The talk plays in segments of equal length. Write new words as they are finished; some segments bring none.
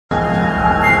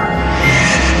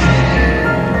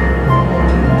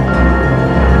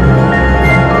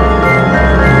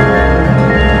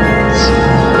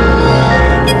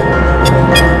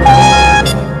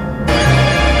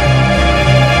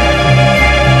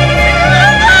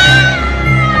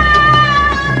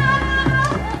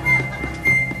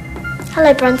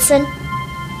Hello, Bronson.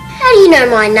 How do you know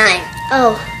my name?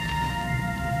 Oh.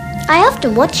 I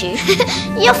often watch you.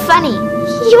 You're funny.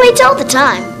 You eat all the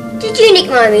time. Did you nick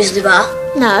my muesli bar?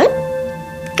 No.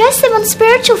 Ghosts live on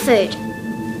spiritual food.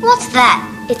 What's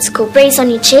that? It's a cool breeze on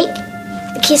your cheek,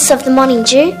 the kiss of the morning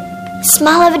dew,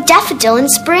 smile of a daffodil in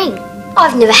spring.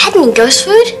 I've never had any ghost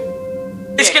food.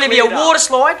 It's going to be a water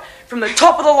slide from the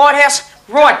top of the lighthouse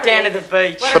right down to the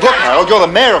beach. But look, Harold, you're the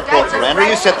mayor of Port Miranda.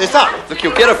 You set this up. Look,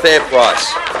 you'll get a fair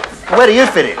price. Where do you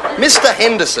fit in? Mr.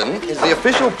 Henderson is the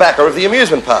official backer of the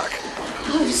amusement park.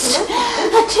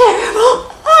 A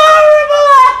terrible, horrible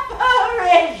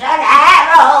apparition,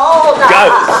 Harold!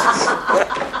 Ghosts.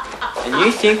 And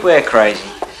you think we're crazy?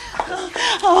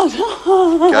 Oh,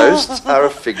 no. Ghosts are a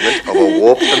figment of a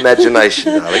warped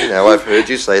imagination, darling. Now, I've heard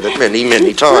you say that many,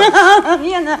 many times.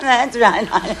 You know, that's right,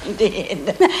 I did.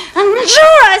 I'm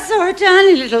sure I saw a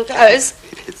tiny little ghost.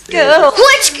 Go.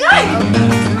 Let's go!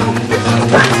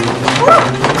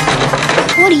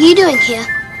 What are you doing here?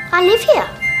 I live here.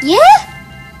 Yeah?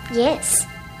 Yes.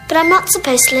 But I'm not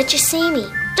supposed to let you see me.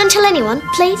 Don't tell anyone,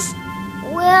 please.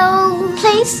 Well...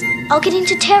 Please? I'll get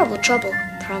into terrible trouble.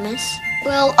 Promise?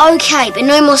 Well, okay, but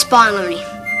no more spying on me.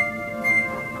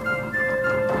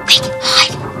 Quick,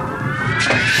 hide.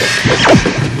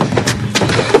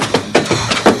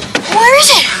 Where is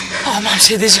it? Oh, Mum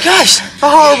said there's a ghost. A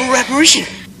horrible apparition.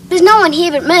 There's no one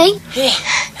here but me. Yeah,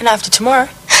 and after tomorrow,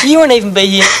 you won't even be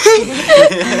here.